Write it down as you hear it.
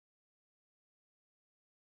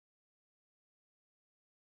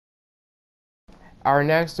Our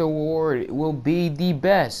next award will be the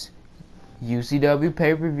best UCW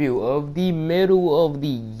pay-per-view of the middle of the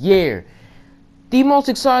year. The most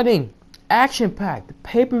exciting, action-packed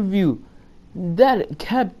pay-per-view that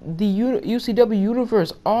kept the UCW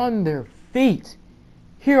universe on their feet.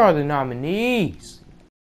 Here are the nominees.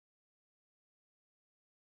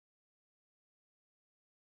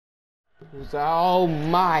 Oh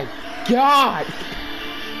my God!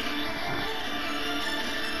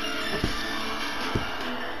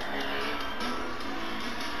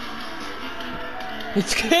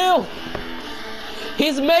 It's killed!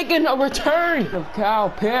 He's making a return of Kyle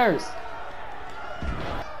Pierce.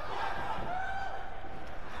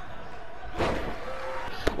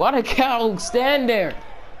 Why did Kyle stand there?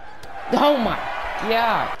 Oh my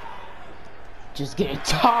God! Just getting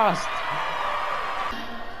tossed.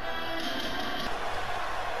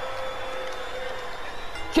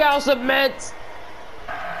 Cal submits.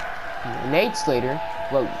 Nate Slater.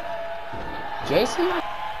 Whoa. Jason?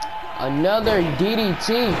 Another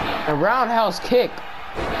DDT. A roundhouse kick.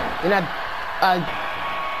 And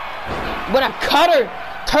with a cutter.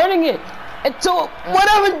 Turning it into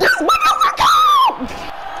whatever this.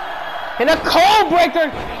 And a cold breaker.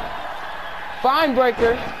 Fine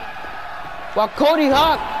breaker. While Cody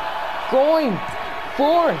Hawk going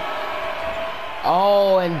forward.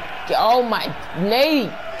 Oh, and oh my, Nate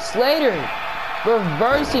Slater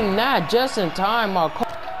reversing that just in time. Oh,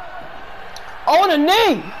 the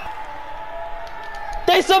knee!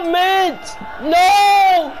 They submit!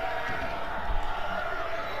 No!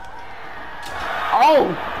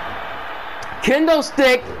 Oh! Kendo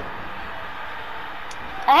stick!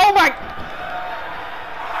 Oh my!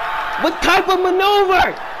 What type of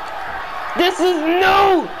maneuver? This is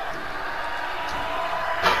new!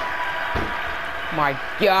 My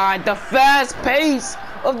God, the fast pace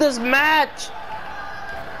of this match.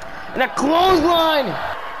 And a clothesline.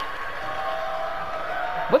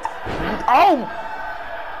 What the? Oh.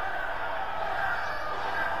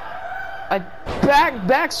 A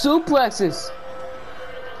back suplexes.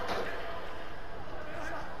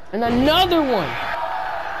 And another one.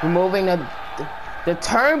 Removing the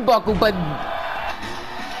turnbuckle, but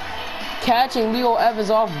catching Leo Evans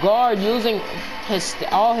off guard using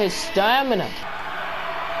all his stamina.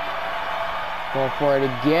 Go for it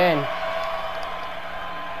again.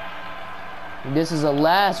 This is a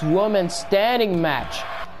last woman standing match.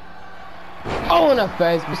 Oh, and a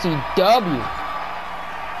face CW.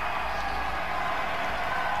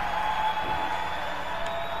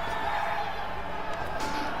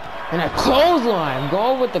 And a clothesline.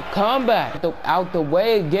 Going with the comeback. Out the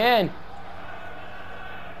way again.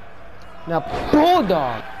 Now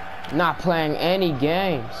Bulldog not playing any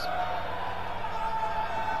games.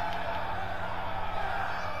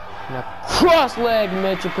 And a cross-leg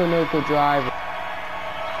Mitchell Kanuka driver.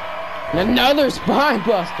 And another spine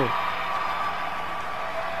buster.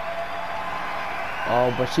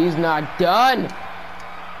 Oh, but she's not done.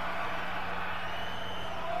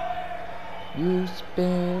 You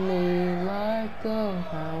spin me like a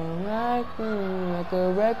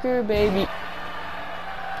record, baby.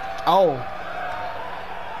 Oh.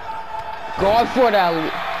 Going for that.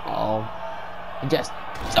 Oh. Just.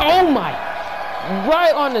 Oh my.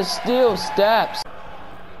 Right on the steel steps.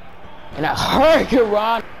 And a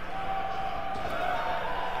hurricane.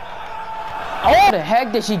 Oh, the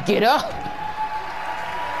heck did she get up?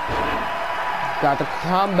 Got the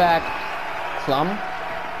comeback.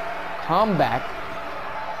 Comeback.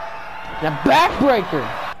 And a backbreaker.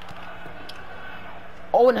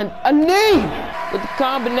 Oh, and a knee with the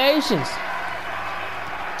combinations.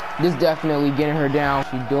 This definitely getting her down.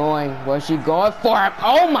 What's she doing? What's she going for?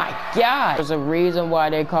 Oh my God! There's a reason why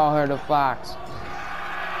they call her the Fox.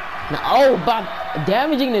 Now, oh, about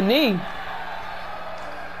damaging the knee.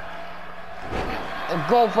 And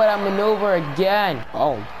go for that maneuver again.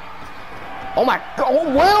 Oh. Oh my God! Oh,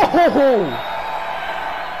 whoa!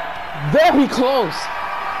 Very close.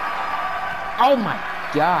 Oh my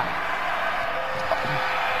God!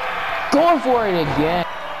 Going for it again.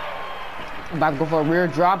 About to go for a rear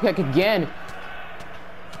dropkick again.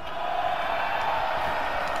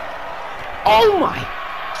 Oh my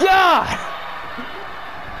God!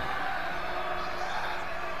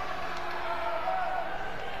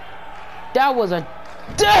 That was a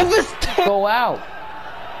devastating go out.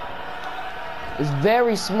 It's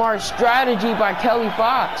very smart strategy by Kelly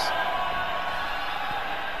Fox.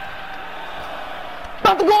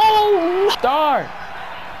 About to go! Star.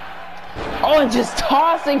 Oh, and just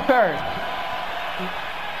tossing her.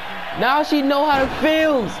 Now she know how it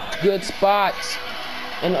feels. Good spots.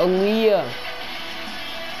 And Aaliyah.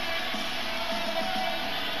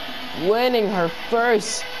 winning her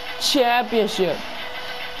first championship.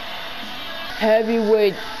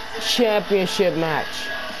 Heavyweight championship match.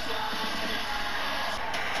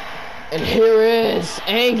 And here is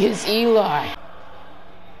Angus Eli.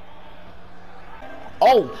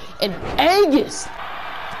 Oh, and Angus.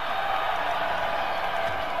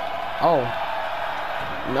 Oh,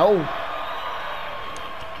 no.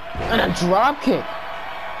 And a drop kick.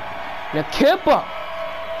 And a kip up.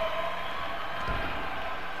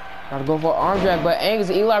 Gotta go for an arm drag, but Angus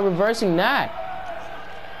Eli reversing that.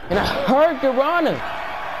 And a hurricanrana.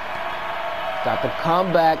 Got the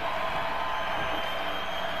comeback.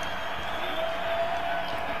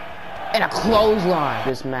 And a clothesline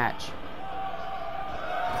this match.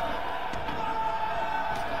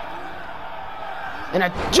 And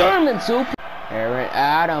a German super. Aaron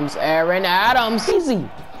Adams, easy.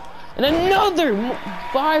 And another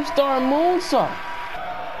 5-star moonsault.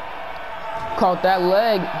 Caught that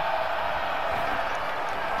leg.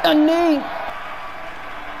 A knee.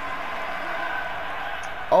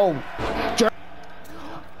 Oh.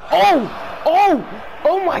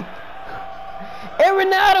 Oh my.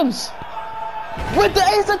 Aaron Adams with the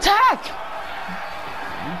ace attack.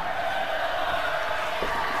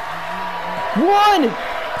 1,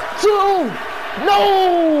 2,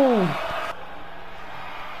 no!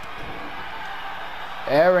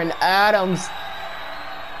 Aaron Adams.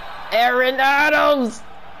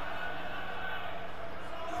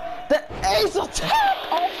 The ace attack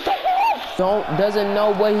off the wall. Doesn't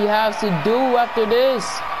know what he has to do after this.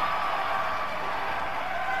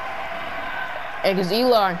 Angus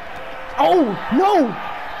Eli. Oh no!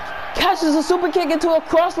 Catches a super kick into a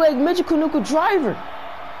cross leg Michikunuka driver.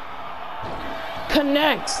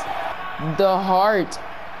 Connects the heart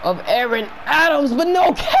of Aaron Adams, but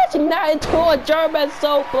no, catching that into a German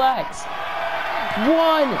suplex.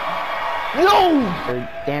 1, no!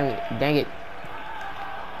 Dang it.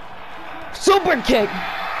 Super kick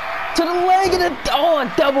to the leg and a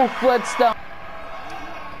double foot stomp.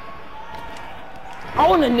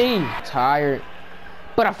 On the knee. Tired.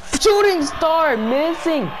 But a shooting star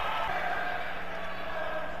missing.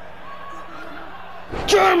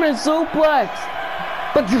 German suplex.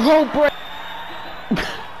 But no break.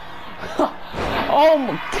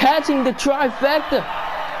 Oh, catching the trifecta.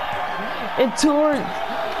 And toward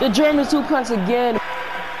the German suplex again.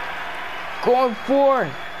 Going for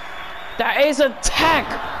the ace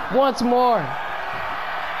attack once more.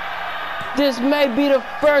 This may be the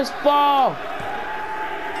first fall.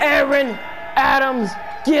 Aaron Adams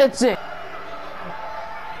gets it.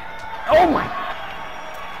 Oh my.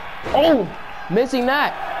 Oh, missing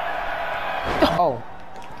that. Oh.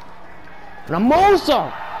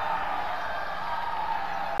 Ramoso.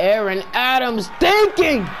 Aaron Adams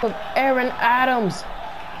thinking of Aaron Adams.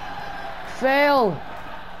 Fail.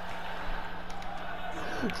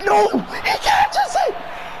 No, he catches it.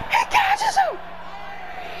 He catches him.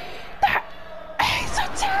 That ace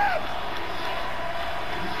attack.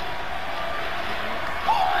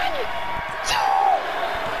 1,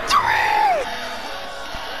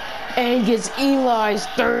 2, 3. Angus Eli's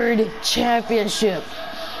 3rd championship.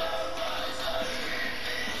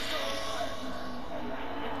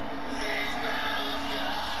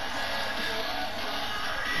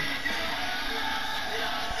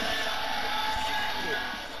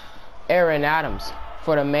 Aaron Adams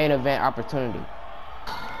for the main event opportunity.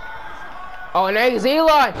 Oh, and Angus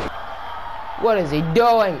Eli. What is he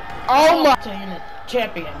doing? Oh my!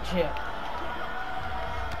 Championship.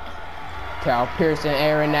 Cal Pearson,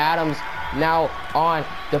 Aaron Adams now on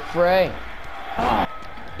the fray.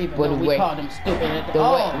 Even though we called him stupid at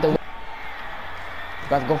the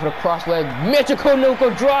about to go for the cross leg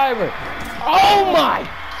Michikunuka driver. Oh my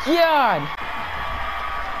God!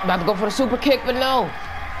 About to go for the super kick, but no.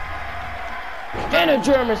 And a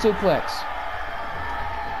German suplex.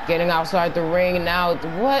 Getting outside the ring now.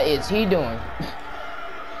 What is he doing?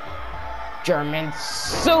 German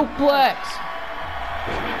suplex.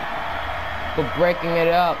 But breaking it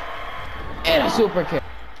up. And a super kick.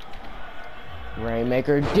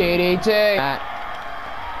 Rainmaker DDT.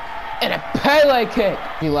 And a Pele kick.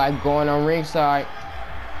 He like going on ringside.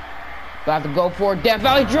 About to go for a Death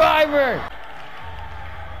Valley driver.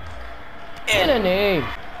 And a knee.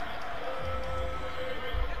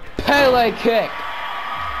 Pele kick.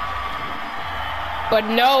 But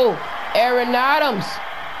no, Aaron Adams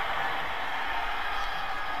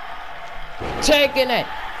taking it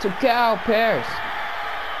to Cal Pearce.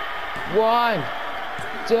 1,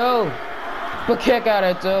 2, but kick out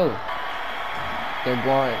at 2. They're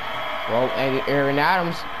going, well, Aaron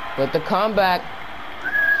Adams with the comeback.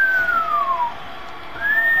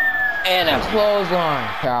 And a clothesline.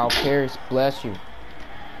 Kyle Pierce, bless you.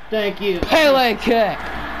 Thank you. Pele kick.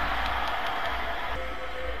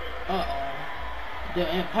 Uh-oh.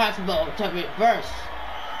 The impossible to reverse.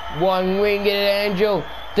 One winged angel.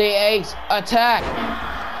 The ace attack.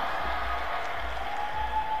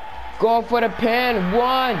 Going for the pin.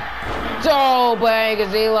 One. So bang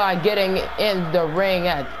is Eli getting in the ring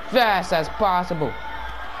as fast as possible.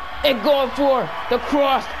 And going for the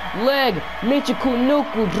crossed leg Michiko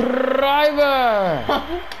Nuku driver.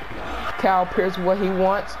 Kyle Pierce what he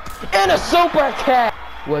wants. And a super kick.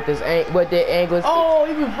 What the Angus? Oh,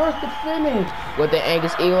 he reversed the finish. What did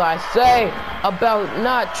Angus Eli say about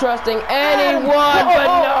not trusting anyone? But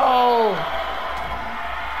no.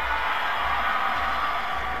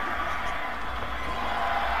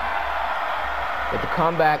 With the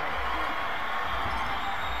comeback.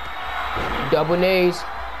 Double knees.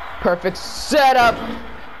 Perfect setup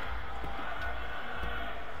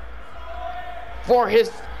for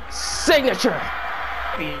his signature.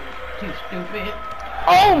 Being too stupid.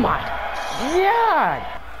 Oh my God!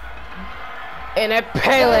 And a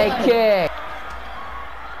Pele kick.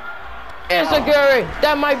 Enziguri.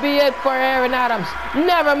 That might be it for Aaron Adams.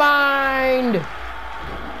 Never mind.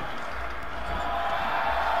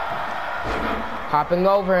 Hopping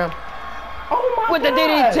over him. Oh my With God. the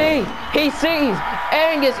DDT. He sees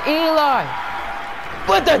Angus Eli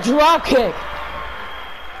with the drop kick.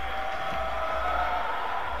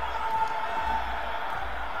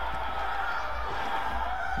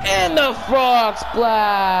 And the frog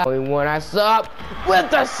splash. Only one I saw with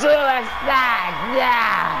the suicide.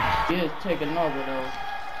 Yeah. He is taking over though.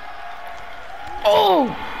 Oh.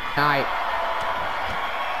 Night.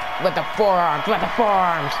 With the forearms. With the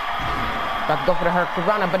forearms. About to go for the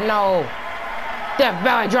Hurricanrana, but no. Death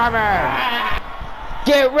Valley driver.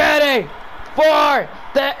 Get ready for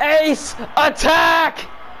the ace attack.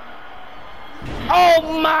 Oh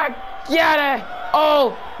my God.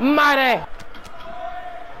 Oh mighty.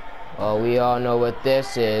 Well, we all know what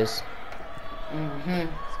this is.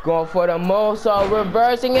 Going for the Moso,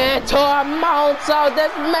 reversing it to a Moso.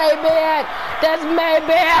 This may be it. This may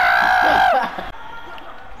be it.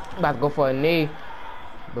 About to go for a knee.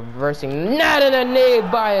 Reversing, not in a knee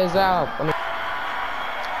by his out.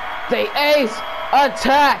 The ace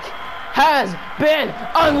attack has been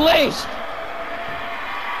unleashed.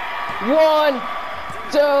 1,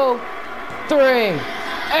 2, 3.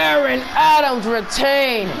 Aaron Adams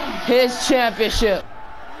retained his championship.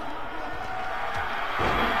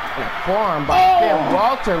 And a forearm by Finn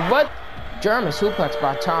Walter. What? German suplex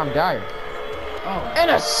by Tom Dyer. Oh.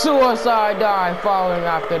 And a suicide dive following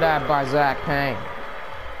after that by Zach Payne.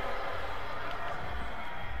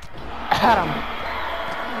 Adam.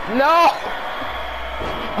 No!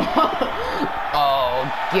 Oh,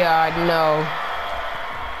 God, no.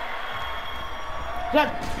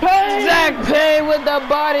 Zach Payne with the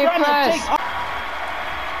body press.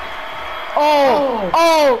 Oh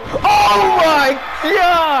my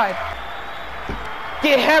God!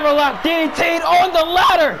 Get hammerlock DDT'd on the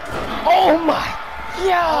ladder. Oh my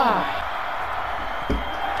God!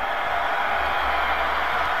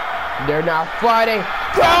 They're now fighting.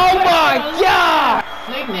 Oh my God!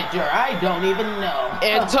 Signature, I don't even know.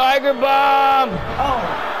 And Tiger Bomb.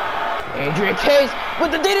 Oh. Andrea Case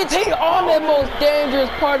with the DDT on the most dangerous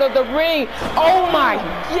part of the ring. Oh my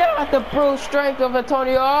God, the brute strength of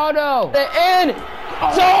Antonio Aldo. The end.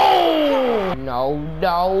 No.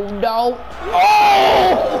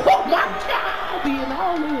 Oh My God, being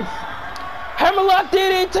honest. Hammerlock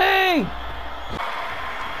DDT.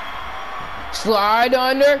 Slide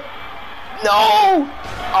under. No.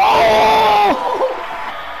 Oh.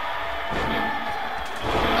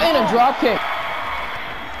 And a drop kick.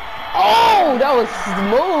 Oh, that was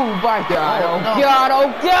smooth by God. Oh God, oh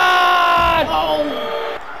God!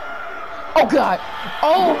 Oh God!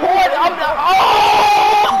 Oh, what?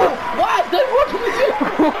 Oh! What? What can we do?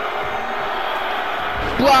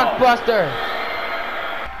 Blockbuster!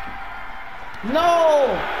 No!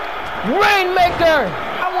 Rainmaker!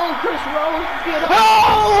 I want Chris Rose to get up.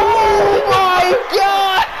 Oh my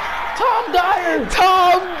God! Tom Dyer!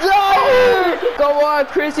 Go on,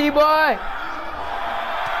 Chrissy boy!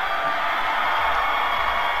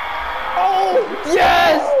 Oh!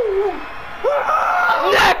 Yes!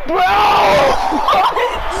 Neck bro!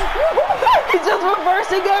 He's just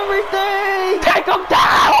reversing everything! Take him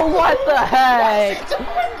down! What the heck?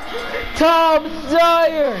 Tom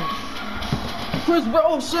Dyer! Chris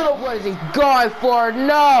Rose should have. What is he going for?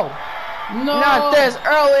 No! Not this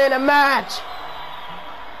early in the match!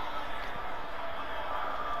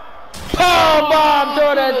 Powerbomb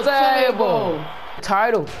to the table!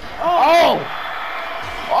 Title. Oh!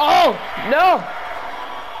 Oh, no.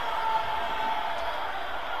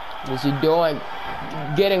 What's he doing?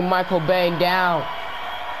 Getting Michael Bain down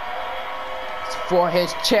for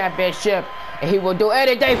his championship. And he will do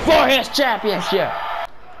anything for his championship.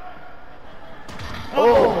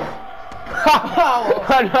 Oh.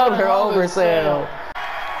 Another oversell.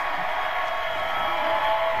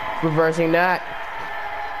 Reversing that.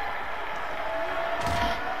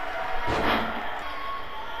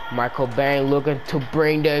 Michael Bain looking to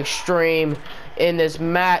bring the extreme in this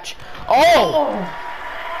match. Oh!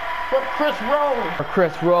 For Chris Rose. For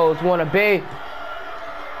Chris Rose wanna be.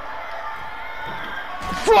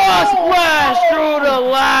 Front splash through the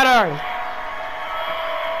ladder.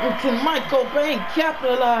 And can Michael Bain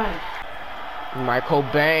capitalize? Michael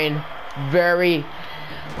Bain, very.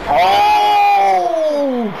 Oh!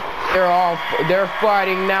 They're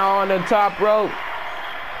fighting now on the top rope.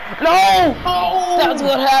 No! Oh! That's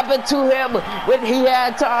what happened to him when he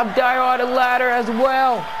had Tom Dyer on the ladder as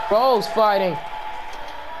well. Rose fighting.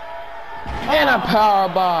 And a power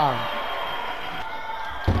bomb.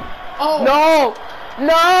 Oh! No!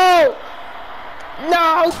 No!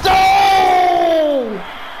 No! No!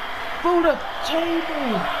 Through the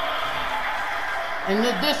table. And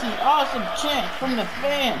this is awesome chant from the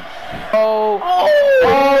fans. Oh!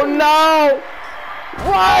 Oh no!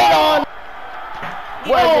 Right on!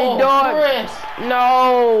 What is he doing? Chris.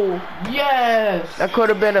 No! Yes! That could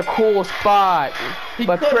have been a cool spot.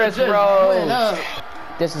 But Chris Rose.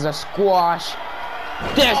 This is a squash.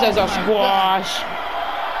 This is a squash.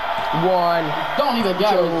 1, Don't even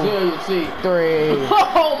get it, 3.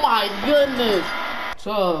 Oh my goodness!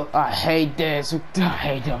 So I hate this. I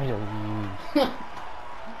hate WWE.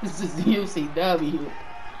 this is UCW.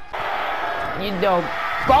 You know,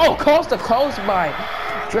 oh, coast to coast by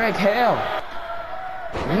Drake Hill.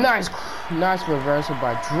 Nice reversal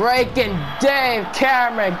by Drake and Dave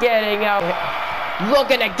Cameron getting out,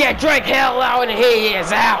 looking to get Drake Hill out, and he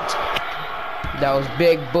is out. Those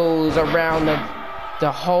big boos around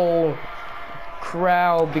the whole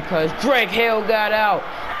crowd because Drake Hill got out.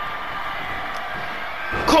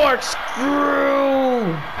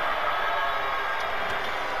 Corkscrew!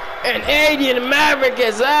 And Indian Maverick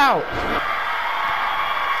is out.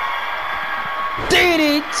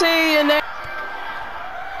 DDT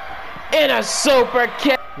in a super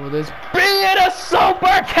kick. Will this be a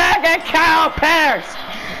super kick? And Kyle Pierce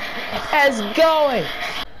is going.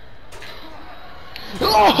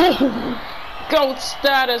 Oh! GOAT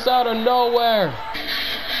status out of nowhere.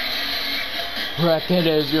 Reckon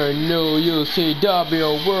is your new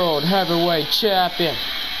UCW World Heavyweight Champion.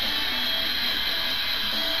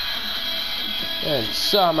 And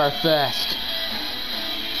Summerfest.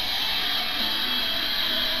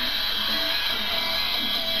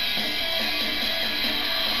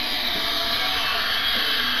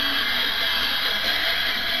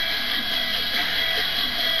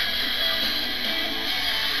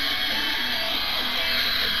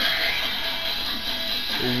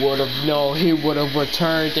 He would have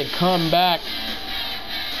returned and come back,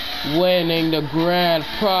 winning the grand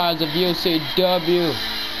prize of UCW.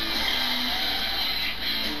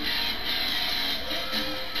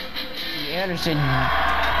 Anderson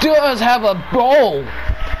does have a bowl.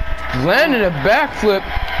 Landed a backflip.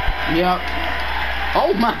 Yep.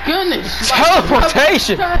 Oh my goodness.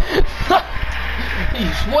 Teleportation.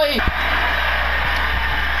 He's way.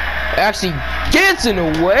 Actually gets in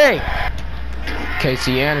the way.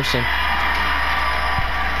 Casey Anderson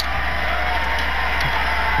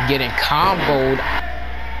getting comboed,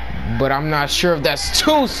 but I'm not sure if that's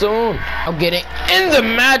too soon. I'm getting in the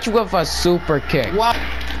match with a super kick. Wow.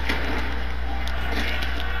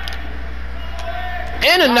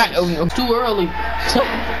 And a nice, too early.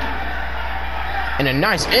 And a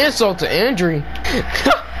nice insult to injury.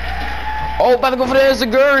 Oh, about to go for the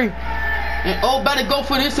Enziguri. And about to go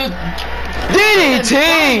for this. DDT.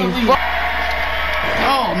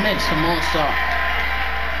 Oh, makes the moonsault.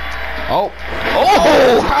 Oh.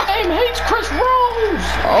 Time hates Chris Rose.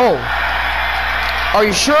 Oh. Are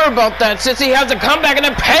you sure about that? Since he has a comeback and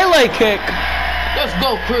a Pele kick. Let's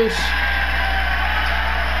go, Chris.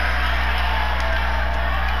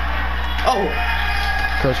 Oh.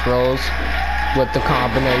 Chris Rose with the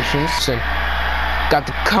combinations and got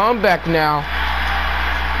the comeback now.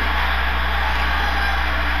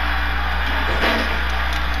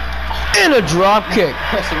 And a drop kick.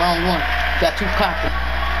 That's the wrong one. Got too cocky.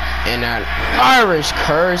 And an Irish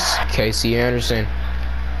curse. Casey Anderson.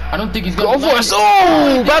 I don't think he's gonna go for us.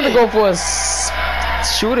 Oh, about to go for a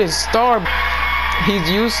shooting star.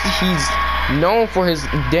 He's known for his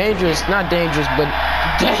dangerous, not dangerous, but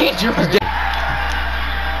dangerous.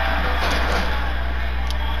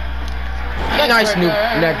 Nice new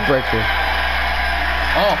neck breaker.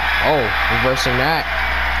 Oh, reversing that.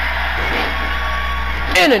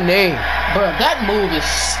 In a knee. Bro, that move is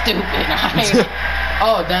stupid.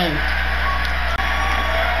 Oh, dang.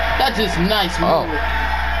 That's just nice move.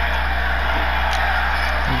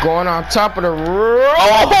 Going on top of the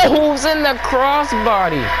ropes in the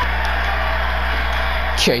crossbody.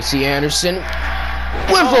 Casey Anderson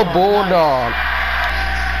with a bulldog.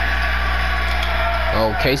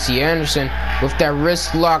 Oh, Casey Anderson with that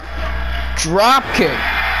wrist lock drop kick.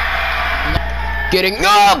 Getting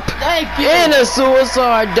up in a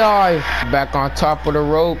suicide dive. Back on top of the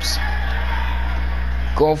ropes.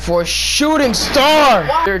 Going for a shooting star.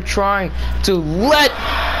 They're trying to let.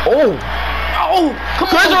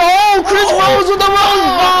 Chris Rose with the Rose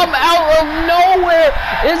bomb out of nowhere.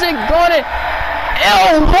 Is it gonna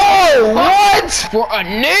elbow? What? For a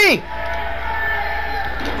knee.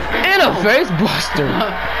 In a face buster.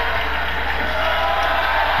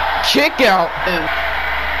 Kick out.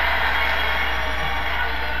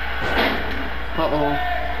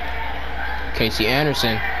 Casey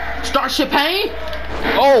Anderson. Starship Pain?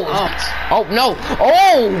 Oh no.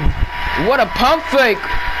 Oh, what a pump fake.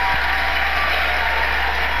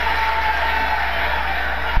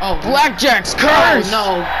 Oh, Blackjack's curse.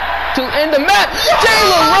 Oh, no. To end the match.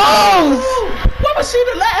 Jayla Rose. What was she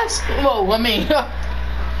the last? Whoa, I mean.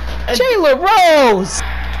 Jayla Rose.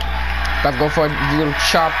 About to go for a little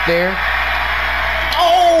chop there.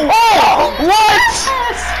 Oh, what?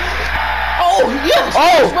 Yes. Oh, yes.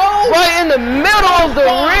 Oh, right in the middle of the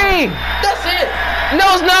ring. That's it.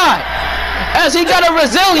 No, it's not. As he got a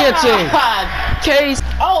resiliency. Case.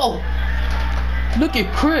 Oh, look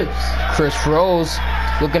at Chris. Chris Rose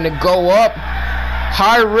looking to go up.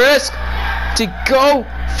 High risk to go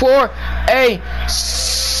for a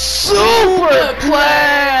superplex.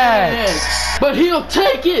 But he'll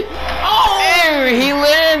take it. Oh, there he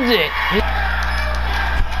lands it.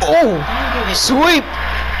 Oh, sweep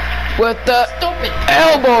with the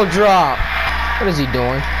elbow drop. What is he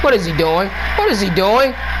doing? What is he doing? What is he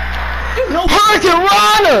doing? Hurricane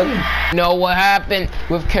Rana! Know what happened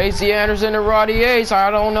with Casey Anderson and Roddy Ace?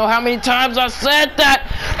 I don't know how many times I said that.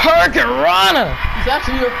 Hurricane Rana! It's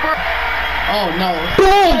actually your first. Oh no.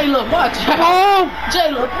 Boom! Jayla, watch out. Boom!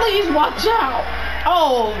 Jayla, please watch out.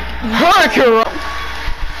 Oh. Hurricane Rana!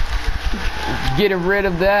 Getting rid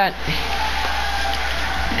of that.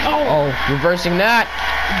 Oh, reversing that.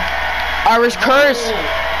 Irish curse.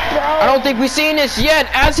 I don't think we've seen this yet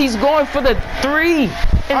as he's going for the 3.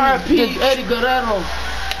 R.I.P. Eddie Guerrero.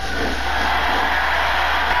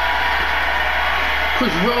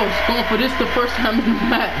 Chris Rose going for this the first time in the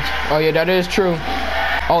match. Oh yeah, that is true.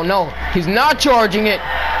 Oh no, he's not charging it.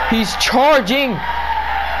 He's charging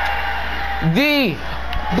the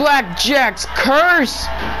Blackjack's curse.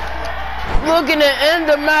 Looking to end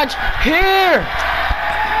the match here.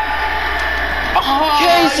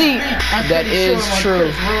 Casey. That is true.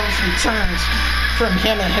 Chris Rose returns from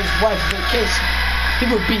him and his wife's vacation, he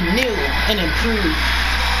will be new and improved.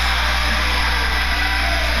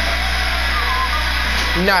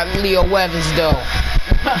 Not Leo Evans though.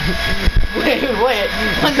 wait.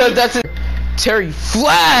 Because that's it. Terry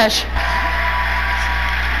Flash.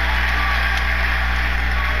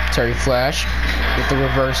 Terry Flash with the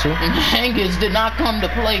reversal. And Hangers did not come to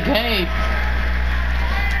play game.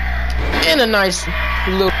 In a nice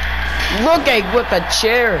little look at with the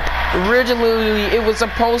chair. Originally it was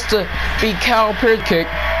supposed to be Cal Pierce kick.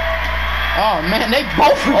 Oh man, they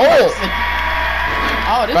both reversing.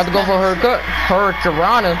 Oh, this about to go for Hurricane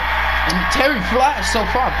Rana. And Terry Flash so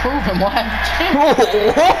far proven why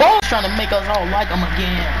he's trying to make us all like him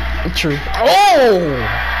again. True. Oh!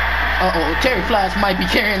 Terry Flash might be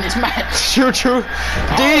carrying this match. True.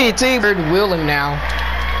 DDT very willing now.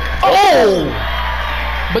 Oh!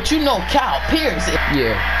 But you know Cal Pierce.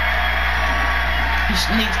 Yeah. He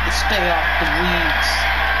needs to stay off the weeds.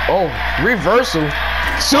 Oh, reversal.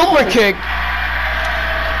 Super kick.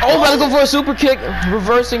 Oh, about to go for a super kick.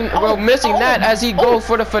 Reversing, missing that as he goes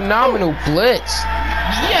for the phenomenal blitz.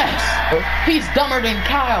 Yes. He's dumber than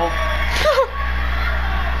Kyle.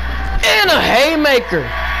 And a haymaker.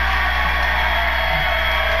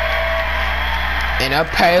 And a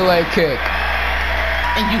Pele kick.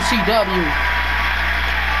 And UCW.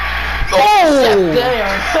 Oh! There.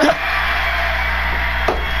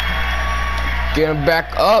 Getting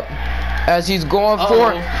back up as he's going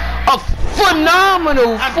for a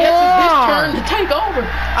phenomenal I guess it's his turn to take over.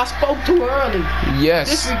 I spoke too early.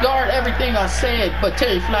 Yes. Disregard everything I said, but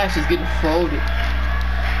Terry Flash is getting folded.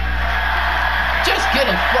 Just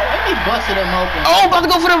getting folded. He busted him open. Oh, about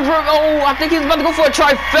to go for the. Oh, I think he's about to go for a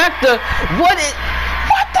trifecta. What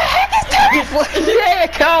the heck is that? Yeah,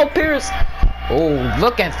 Kyle Pierce. Oh,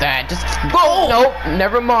 look at that. Just go. Nope,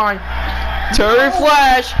 never mind. Terry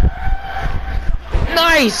Flash.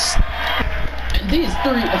 Nice. These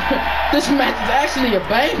three, this match is actually a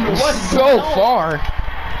banger. What's so far?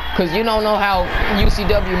 Because you don't know how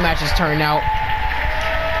UCW matches turn out.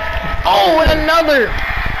 Oh, and another.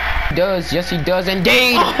 He does. Yes, he does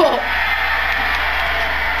indeed. Oh.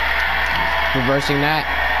 Reversing that.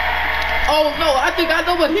 Oh no, I think I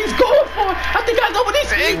know what he's going for. I think I know what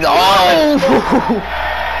he's going for. Oh!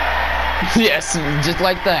 Yes, just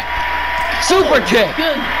like that. Super kick.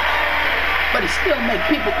 Good. But he still make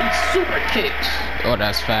people eat super kicks. Oh,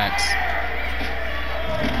 that's facts.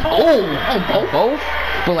 Oh, both?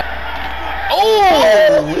 But like,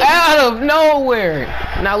 oh, out of nowhere.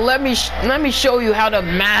 Now let me show you how the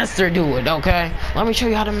master do it, okay? Let me show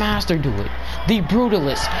you how the master do it. The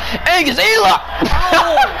brutalist. Angus Ela!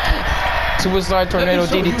 Oh. Suicide tornado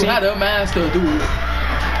Let me show DDT. you how the master do it.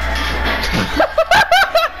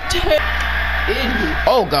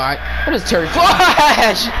 Oh God, what is Terry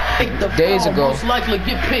Flash? Days ago. Most likely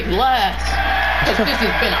get picked last. Cause this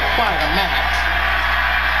has been a fire match.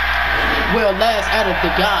 Well, last out of the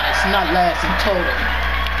guys, not last in total.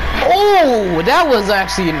 Oh, that was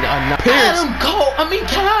actually a Pierce. Adam Cole, I mean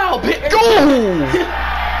Kyle. Go!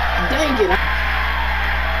 Dang it.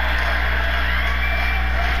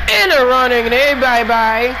 And a running knee,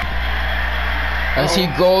 bye-bye. As he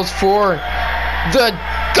goes for the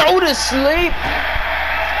go to sleep.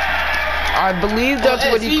 I believe that's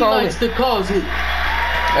what he calls it. To call it.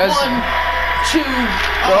 As 1, 2.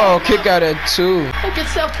 Oh, kick out at 2. Look at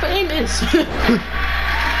so famous.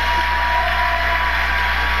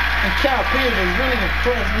 And Kyle Pierce has really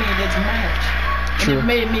impressed me in this match. True. And it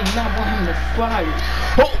made me not want him to fire.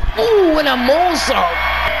 Oh, and a moonsault.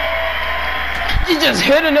 He just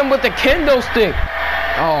hitting him with the kendo stick.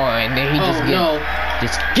 Oh, and then he just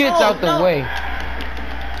gets out the way.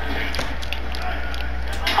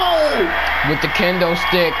 Oh! With the kendo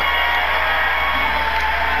stick.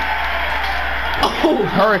 Oh!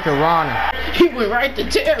 Hurricane Rana. He went right to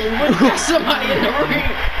Terry when he got somebody in the ring.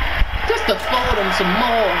 Just to fold him some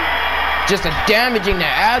more. Just damaging the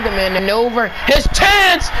abdomen and over his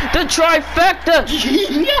chance, the trifecta.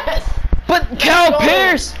 Yes! But Kyle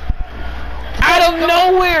Pierce, out of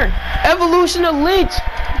nowhere, Evolution Elite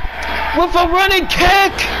with a running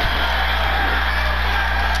kick.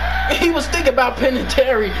 He was thinking about pinning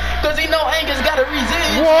Terry because he know Angus got to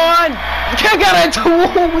resist. 1, kick out at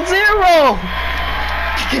 2-0.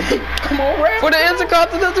 Come on, Red. For the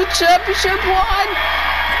Intercontinental Championship. 1,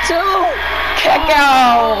 2, kick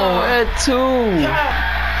out at 2.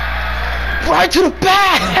 Right to the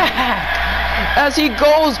back as he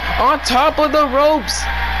goes on top of the ropes.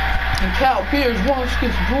 And Kyle Pierce wants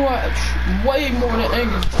this way more than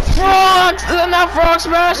Angus. Frogs! Not frog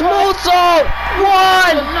smash! Moonsault!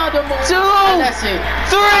 1, Another move. 2, And that's it.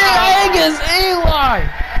 3! Angus Eli!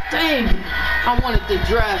 Dang! I wanted to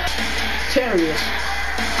draft Terrier.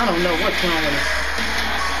 I don't know what's wrong with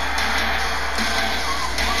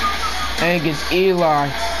it. Angus Eli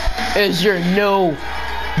is your new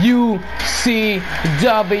UCW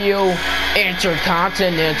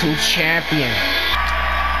Intercontinental Champion.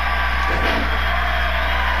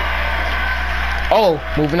 Oh,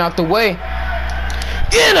 moving out the way.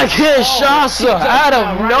 In a Kinshasa out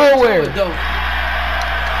of nowhere.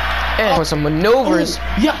 And for some maneuvers.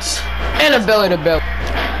 Yes. And a belly to belly.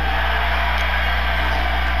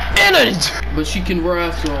 And a. But she can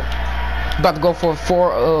wrestle. About to go for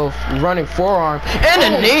a running forearm and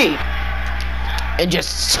a knee. And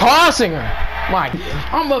just tossing her. My.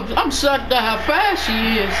 I'm shocked at how fast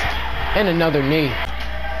she is. And another knee.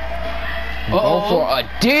 Go for a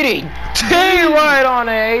DDT right on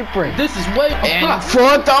the apron. This is way and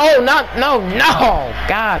front. Oh, no,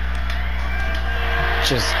 God.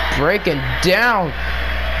 Just breaking down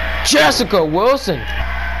Jessica Wilson.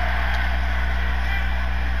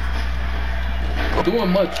 Doing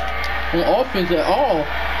much on offense at all.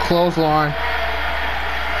 Clothesline.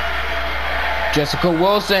 Jessica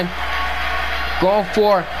Wilson going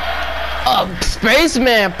for a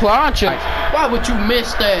spaceman plancha. Why would you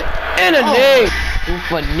miss that? And a knee.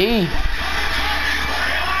 Oof, a knee.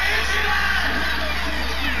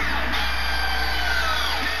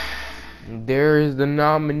 There is the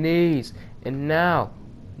nominees. And now,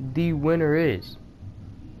 the winner is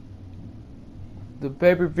the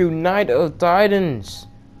pay-per-view Night of Titans.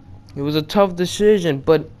 It was a tough decision,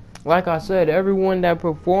 but like I said, everyone that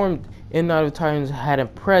performed in Night of Titans had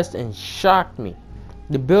impressed and shocked me.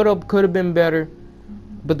 The build-up could have been better,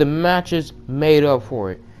 but the matches made up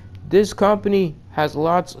for it. This company has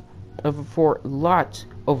lots for lots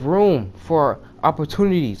of room for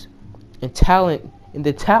opportunities and talent, and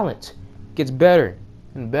the talent gets better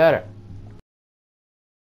and better.